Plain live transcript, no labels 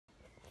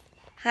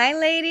Hi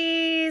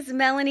ladies,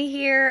 Melanie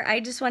here.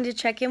 I just wanted to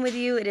check in with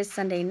you. It is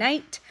Sunday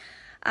night.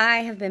 I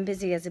have been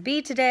busy as a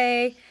bee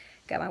today.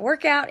 Got my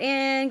workout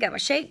in, got my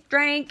shake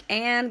drank,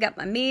 and got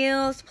my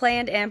meals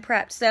planned and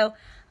prepped. So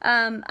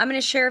I'm going to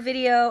share a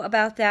video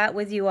about that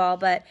with you all.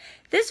 But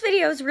this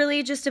video is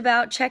really just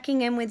about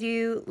checking in with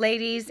you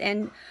ladies.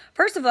 And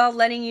first of all,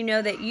 letting you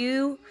know that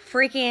you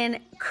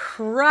freaking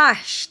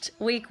crushed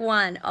week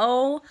 1.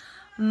 Oh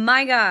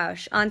my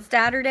gosh, on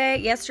Saturday,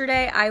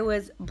 yesterday, I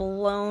was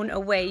blown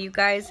away, you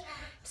guys.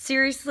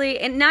 Seriously,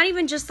 and not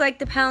even just like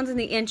the pounds and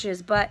the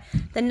inches, but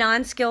the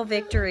non-skill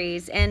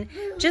victories, and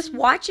just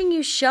watching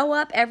you show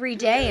up every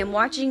day and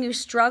watching you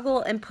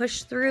struggle and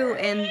push through.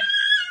 And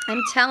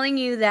I'm telling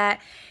you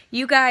that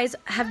you guys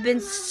have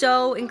been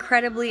so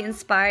incredibly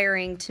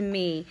inspiring to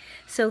me.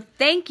 So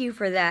thank you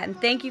for that, and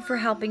thank you for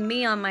helping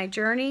me on my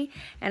journey,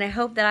 and I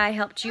hope that I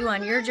helped you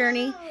on your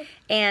journey.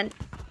 And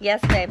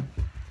yes, babe.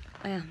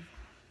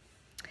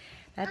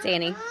 That's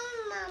Annie.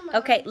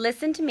 Okay,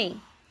 listen to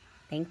me.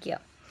 Thank you.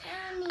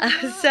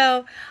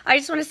 So I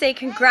just want to say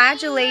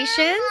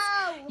congratulations.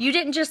 You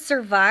didn't just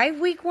survive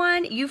week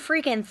 1. You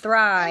freaking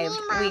thrived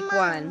week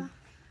 1.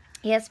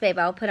 Yes, babe.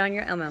 I'll put on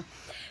your Elmo.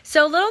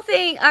 So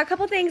a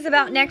couple things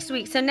about next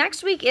week. So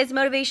next week is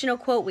Motivational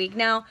Quote Week.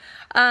 Now,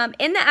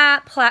 in the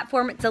app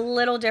platform, it's a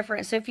little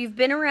different. So if you've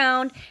been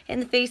around in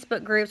the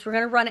Facebook groups, we're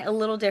going to run it a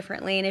little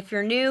differently. And if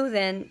you're new,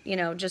 then,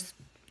 just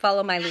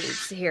follow my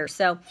leads here.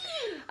 So,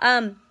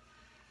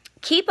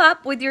 keep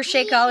up with your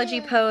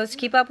Shakeology post,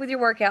 keep up with your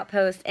workout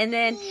post, and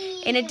then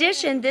in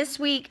addition, this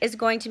week is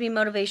going to be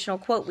Motivational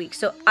Quote Week.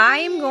 So I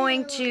am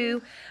going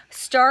to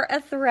start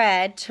a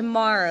thread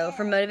tomorrow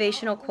for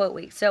Motivational Quote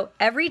Week. So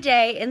every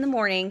day in the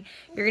morning,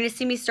 you're going to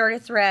see me start a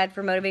thread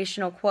for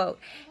Motivational Quote.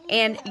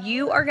 And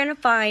you are going to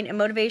find a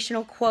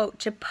motivational quote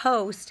to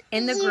post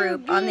in the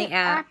group on the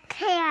app,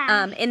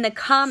 in the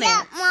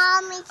comments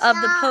of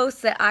the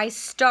posts that I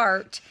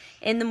start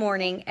in the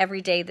morning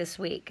every day this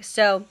week.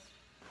 So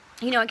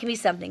it can be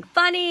something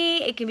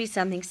funny, it can be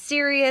something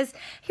serious, it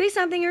can be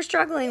something you're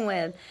struggling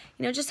with.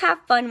 Just have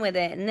fun with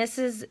it. And this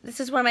is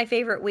one of my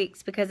favorite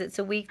weeks because it's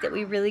a week that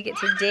we really get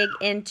to dig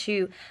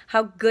into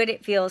how good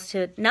it feels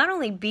to not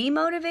only be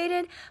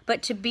motivated,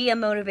 but to be a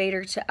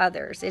motivator to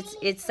others.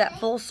 It's that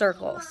full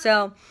circle.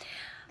 So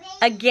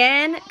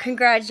again,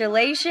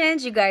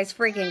 congratulations. You guys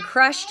freaking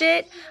crushed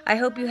it. I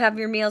hope you have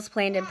your meals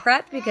planned and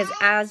prepped because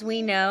as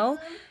we know,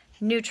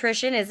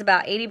 nutrition is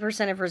about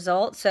 80% of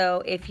results.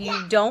 So if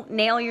you don't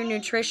nail your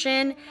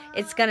nutrition,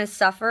 it's going to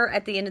suffer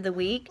at the end of the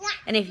week.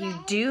 And if you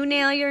do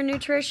nail your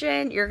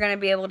nutrition, you're going to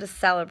be able to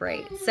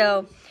celebrate.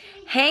 So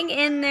hang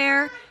in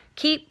there.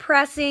 Keep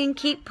pressing.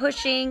 Keep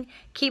pushing.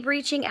 Keep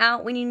reaching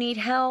out when you need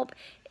help.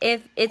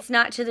 If it's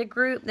not to the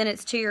group, then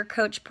it's to your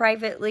coach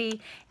privately.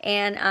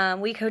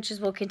 And we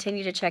coaches will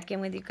continue to check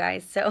in with you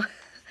guys. So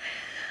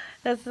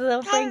that's a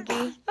little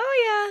Frankie.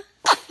 Oh,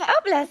 yeah.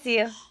 Oh, bless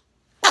you.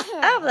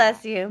 Oh,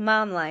 bless you.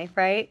 Mom life,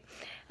 right?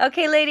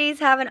 Okay, ladies,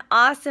 have an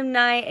awesome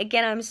night.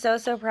 Again, I'm so,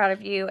 so proud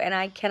of you, and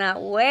I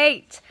cannot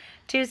wait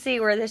to see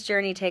where this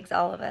journey takes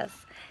all of us.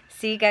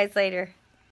 See you guys later.